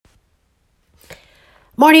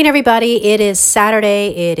Morning, everybody. It is Saturday.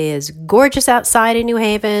 It is gorgeous outside in New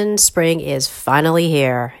Haven. Spring is finally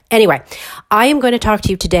here. Anyway, I am going to talk to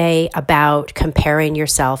you today about comparing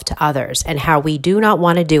yourself to others and how we do not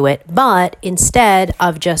want to do it. But instead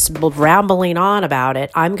of just rambling on about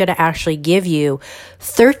it, I'm going to actually give you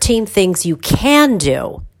 13 things you can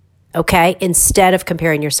do, okay, instead of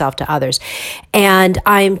comparing yourself to others. And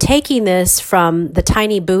I'm taking this from the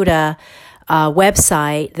Tiny Buddha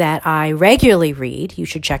website that I regularly read. You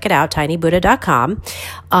should check it out, tinybuddha.com,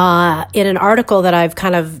 in an article that I've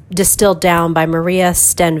kind of distilled down by Maria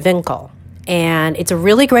Stenvinkel. And it's a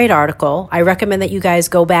really great article. I recommend that you guys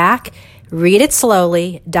go back, read it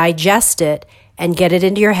slowly, digest it, and get it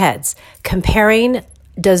into your heads. Comparing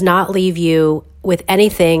does not leave you with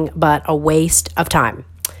anything but a waste of time.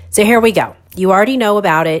 So here we go. You already know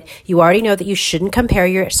about it. You already know that you shouldn't compare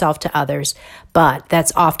yourself to others, but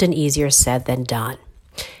that's often easier said than done.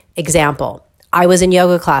 Example, I was in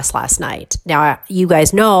yoga class last night. Now, you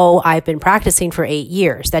guys know I've been practicing for 8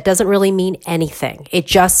 years. That doesn't really mean anything. It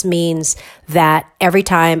just means that every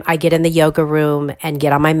time I get in the yoga room and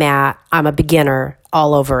get on my mat, I'm a beginner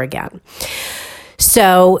all over again.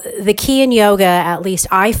 So the key in yoga, at least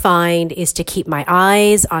I find, is to keep my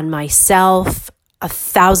eyes on myself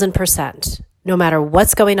 1,000%, no matter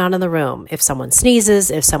what's going on in the room. If someone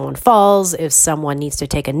sneezes, if someone falls, if someone needs to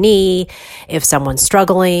take a knee, if someone's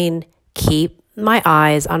struggling, keep my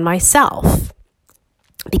eyes on myself.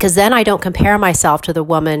 Because then I don't compare myself to the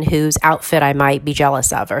woman whose outfit I might be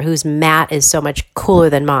jealous of, or whose mat is so much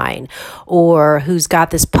cooler than mine, or who's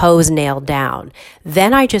got this pose nailed down.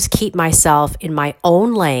 Then I just keep myself in my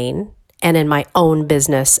own lane and in my own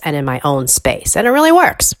business and in my own space. And it really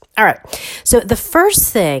works. All right. So the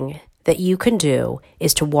first thing that you can do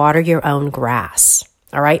is to water your own grass.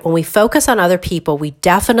 All right. When we focus on other people, we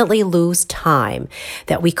definitely lose time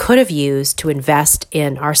that we could have used to invest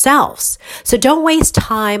in ourselves. So don't waste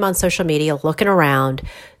time on social media looking around.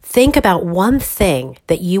 Think about one thing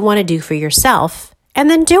that you want to do for yourself and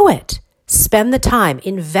then do it. Spend the time,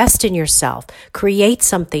 invest in yourself, create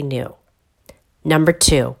something new. Number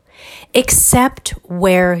 2, accept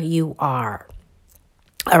where you are.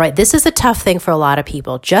 All right, this is a tough thing for a lot of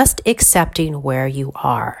people, just accepting where you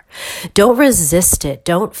are. Don't resist it.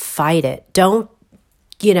 Don't fight it. Don't,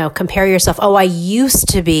 compare yourself. Oh, I used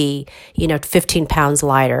to be, 15 pounds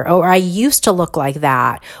lighter, or I used to look like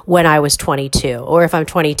that when I was 22, or if I'm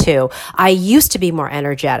 22, I used to be more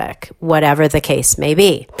energetic, whatever the case may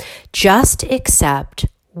be. Just accept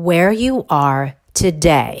where you are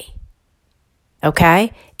today.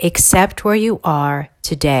 Okay? Accept where you are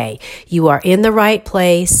today. You are in the right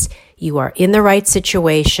place. You are in the right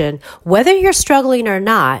situation. Whether you're struggling or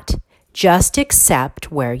not, just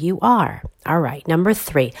accept where you are. All right. Number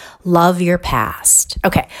 3, love your past.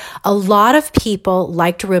 Okay. A lot of people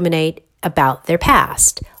like to ruminate about their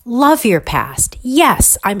past. Love your past.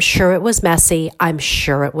 Yes, I'm sure it was messy. I'm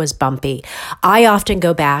sure it was bumpy. I often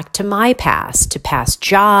go back to my past, to past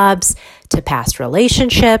jobs, to past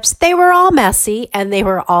relationships. They were all messy and they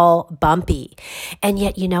were all bumpy. And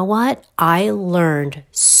yet, you know what? I learned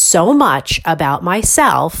so much about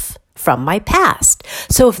myself from my past.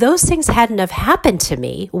 So if those things hadn't have happened to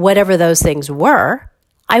me, whatever those things were,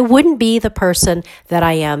 I wouldn't be the person that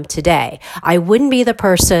I am today. I wouldn't be the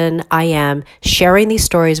person I am sharing these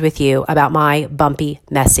stories with you about my bumpy,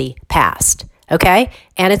 messy past. Okay?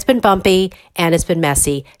 And it's been bumpy and it's been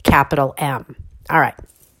messy, capital M. All right.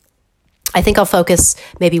 I think I'll focus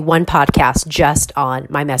maybe one podcast just on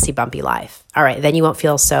my messy, bumpy life. All right. Then you won't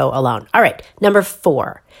feel so alone. All right. Number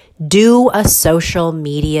 4, do a social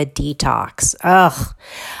media detox.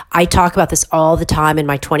 I talk about this all the time in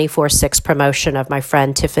my 24/6 promotion of my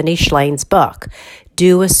friend Tiffany Schlane's book.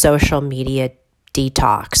 Do a social media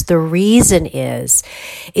detox. The reason is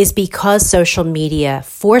because social media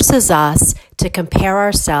forces us to compare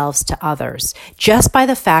ourselves to others just by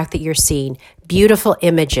the fact that you're seeing beautiful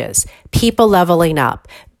images, people leveling up,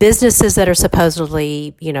 businesses that are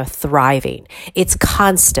supposedly, thriving. It's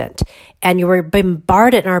constant. And you were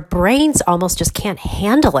bombarded and our brains almost just can't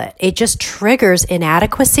handle it. It just triggers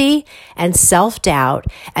inadequacy and self-doubt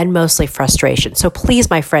and mostly frustration. So please,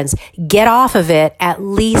 my friends, get off of it at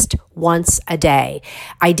least once a day.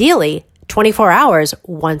 Ideally, 24 hours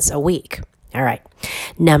once a week. All right.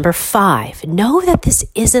 Number 5, know that this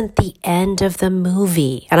isn't the end of the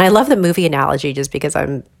movie. And I love the movie analogy just because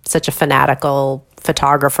I'm such a fanatical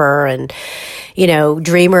photographer and,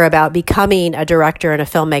 dreamer about becoming a director and a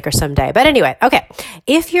filmmaker someday. But anyway, okay.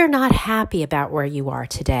 If you're not happy about where you are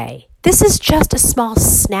today, This is just a small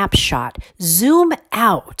snapshot. Zoom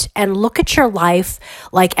out and look at your life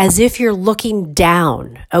like as if you're looking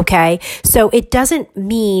down, okay? So it doesn't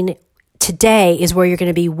mean today is where you're going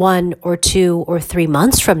to be 1 or 2 or 3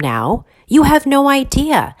 months from now. You have no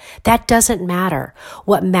idea. That doesn't matter.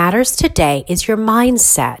 What matters today is your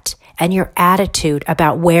mindset and your attitude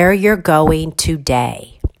about where you're going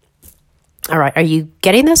today. All right, are you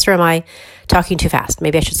getting this, or am I talking too fast?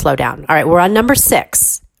 Maybe I should slow down. All right, we're on number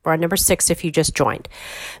 6. We're on number 6 if you just joined.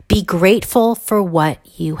 Be grateful for what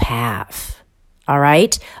you have. All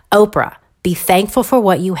right? Oprah, be thankful for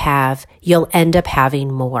what you have. You'll end up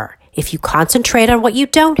having more. If you concentrate on what you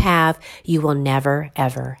don't have, you will never,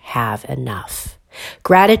 ever have enough.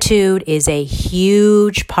 Gratitude is a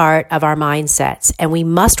huge part of our mindsets, and we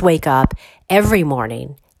must wake up every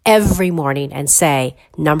morning and say,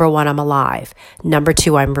 number 1, I'm alive. Number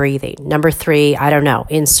 2, I'm breathing. Number 3, I don't know,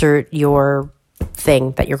 insert your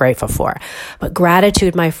thing that you're grateful for. But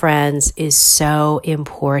gratitude, my friends, is so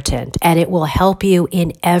important, and it will help you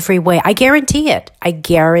in every way. I guarantee it.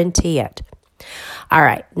 All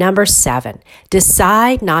right, number 7,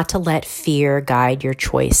 decide not to let fear guide your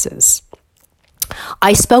choices.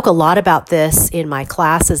 I spoke a lot about this in my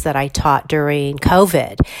classes that I taught during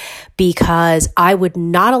COVID because I would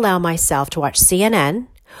not allow myself to watch CNN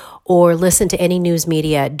or listen to any news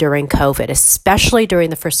media during COVID, especially during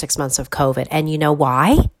the first 6 months of COVID. And you know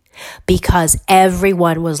why? Because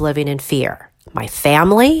everyone was living in fear. My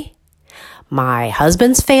family, my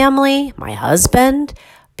husband's family, my husband,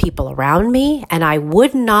 people around me, and I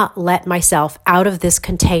would not let myself out of this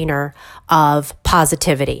container of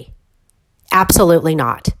positivity. Absolutely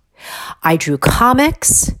not. I drew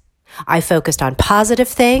comics. I focused on positive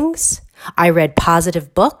things. I read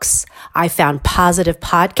positive books. I found positive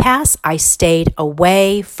podcasts. I stayed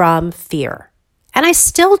away from fear. And I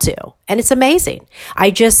still do. And it's amazing.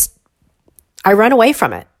 I run away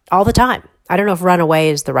from it all the time. I don't know if run away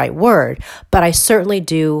is the right word, but I certainly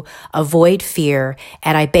do avoid fear,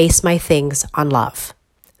 and I base my things on love.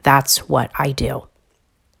 That's what I do.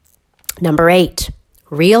 Number 8.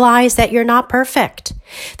 Realize that you're not perfect.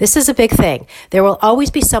 This is a big thing. There will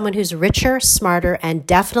always be someone who's richer, smarter, and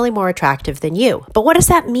definitely more attractive than you. But what does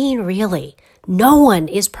that mean, really? No one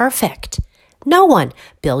is perfect. No one.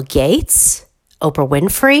 Bill Gates, Oprah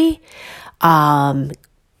Winfrey,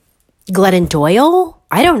 Glennon Doyle,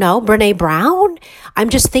 I don't know, Brene Brown. I'm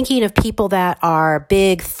just thinking of people that are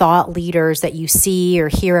big thought leaders that you see or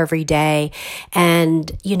hear every day.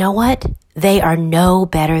 And you know what? They are no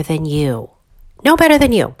better than you. No better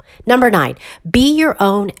than you. Number 9, be your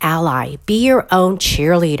own ally. Be your own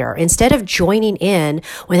cheerleader. Instead of joining in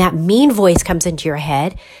when that mean voice comes into your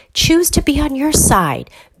head, choose to be on your side.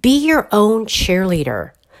 Be your own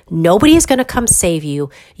cheerleader. Nobody is going to come save you.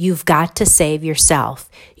 You've got to save yourself.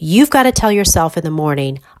 You've got to tell yourself in the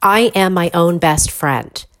morning, I am my own best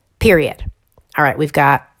friend. Period. All right, we've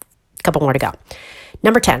got a couple more to go.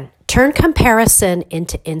 Number 10, turn comparison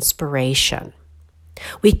into inspiration.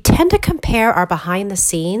 We tend to compare our behind the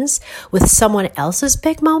scenes with someone else's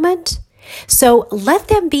big moment. So let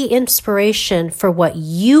them be inspiration for what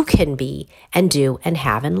you can be and do and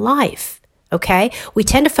have in life. Okay? We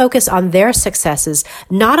tend to focus on their successes,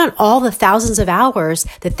 not on all the thousands of hours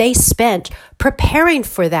that they spent preparing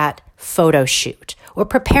for that photo shoot or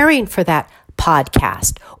preparing for that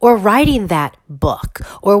podcast or writing that book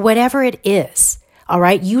or whatever it is. All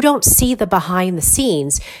right. You don't see the behind the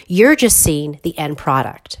scenes. You're just seeing the end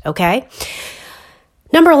product. Okay.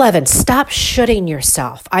 Number 11, stop shoulding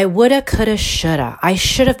yourself. I woulda, coulda, shoulda. I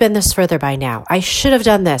should have been this further by now. I should have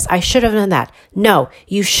done this. I should have done that. No,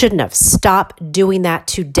 you shouldn't have. Stop doing that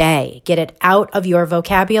today. Get it out of your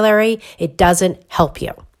vocabulary. It doesn't help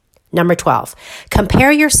you. Number 12,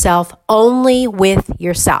 compare yourself only with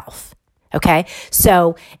yourself. Okay,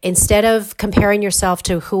 so instead of comparing yourself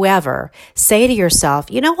to whoever, say to yourself,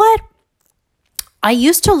 you know what? I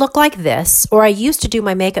used to look like this, or I used to do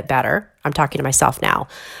my makeup better. I'm talking to myself now.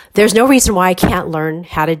 There's no reason why I can't learn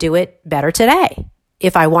how to do it better today.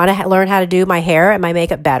 If I want to learn how to do my hair and my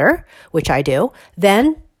makeup better, which I do,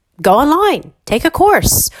 then go online, take a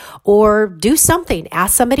course, or do something.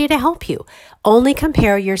 Ask somebody to help you. Only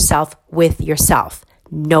compare yourself with yourself,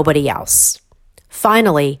 nobody else.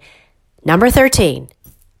 Finally, number 13,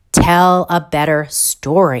 tell a better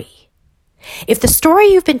story. If the story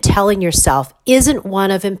you've been telling yourself isn't one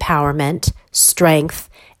of empowerment, strength,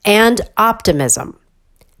 and optimism,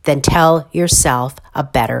 then tell yourself a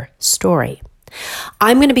better story.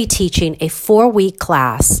 I'm going to be teaching a 4-week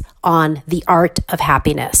class on the art of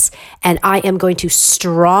happiness. And I am going to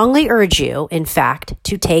strongly urge you, in fact,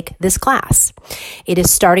 to take this class. It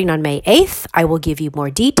is starting on May 8th. I will give you more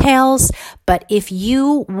details. But if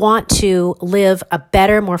you want to live a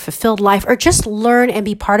better, more fulfilled life, or just learn and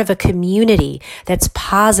be part of a community that's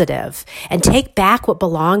positive and take back what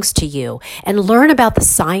belongs to you and learn about the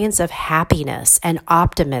science of happiness and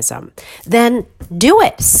optimism, then do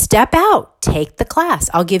it. Step out. Take the class.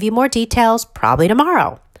 I'll give you more details probably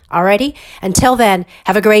tomorrow. Alrighty? Until then,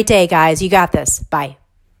 have a great day, guys. You got this. Bye.